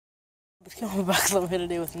Coming back, so I'm here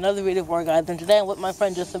today with another video for you guys, and today I'm with my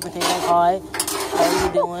friend Justin Potato. Hi, how are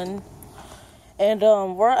you doing? And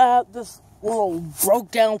we're at this little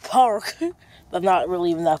broke down park. That's not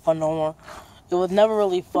really even that fun no more. It was never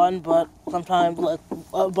really fun, but sometimes like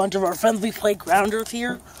a bunch of our friends, we play grounders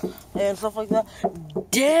here and stuff like that.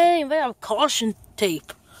 Dang, they have caution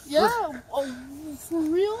tape. Yeah, for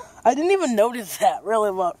real? I didn't even notice that,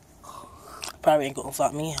 really, but probably ain't gonna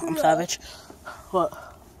stop me. I'm savage. What?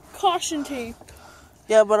 Caution tape.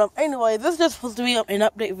 Yeah, but anyway, this is just supposed to be an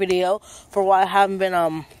update video for why I haven't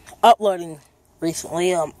been uploading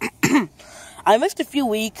recently. I missed a few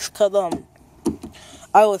weeks because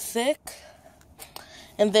I was sick,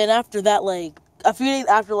 and then after that, like a few days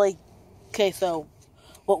after, like, okay, so,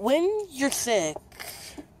 but when you're sick,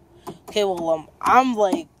 okay, well, I'm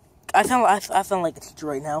like, I sound like a teacher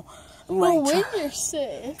right now. Like, when you're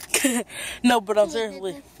sick. No, but I'm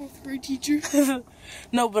seriously. Like fourth grade teacher.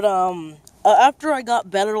 No, but after I got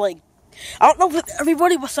better, like, I don't know with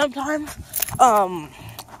everybody, but sometimes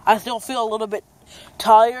I still feel a little bit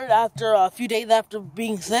tired after a few days after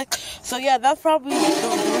being sick. So yeah, that's probably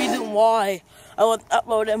the reason why I was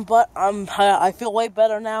uploading. But I feel way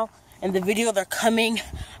better now, and the videos are coming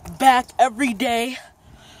back every day.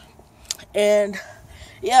 And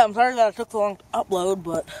yeah, I'm sorry that it took so long to upload,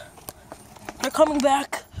 but they're coming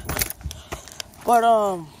back. But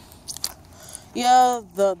yeah,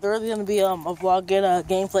 there's gonna be a vlog and a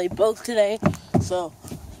gameplay both today. So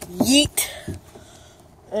yeet.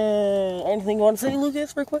 Anything you want to say,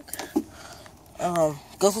 Lucas, real quick? Go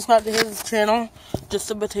subscribe to his channel,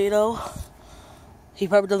 Just a Potato. He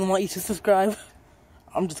probably doesn't want you to subscribe.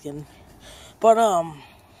 I'm just kidding. But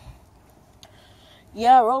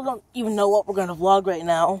yeah, I really don't even know what we're gonna vlog right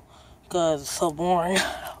now because it's so boring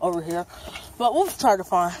over here. But we'll try to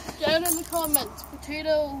find. Down in the comments,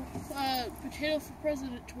 potato for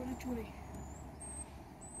president 2020.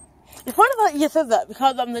 It's funny that you said that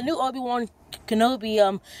because the new Obi-Wan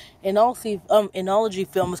Kenobi anthology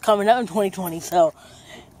film is coming out in 2020. So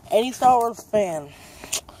any Star Wars fan,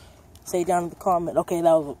 say down in the comment. Okay,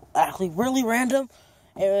 that was actually really random,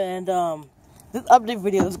 and this update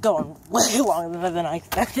video is going way longer than I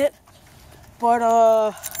expected. But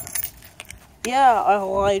yeah,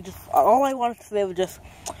 all I wanted to say was just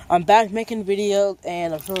I'm back making videos,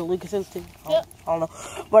 and I'm sure Lucas is too. Yep. I don't know,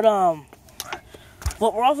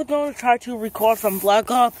 but we're also going to try to record some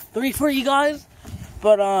Black Ops 3 for you guys.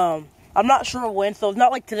 But I'm not sure when, so it's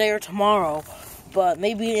not like today or tomorrow, but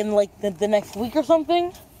maybe in like the next week or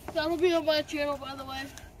something. That'll be on my channel, by the way.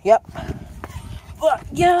 Yep. But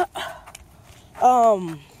yeah,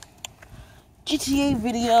 GTA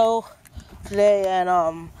video today,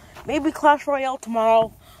 and maybe Clash Royale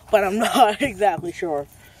tomorrow, but I'm not exactly sure.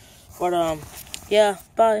 But yeah,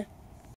 bye.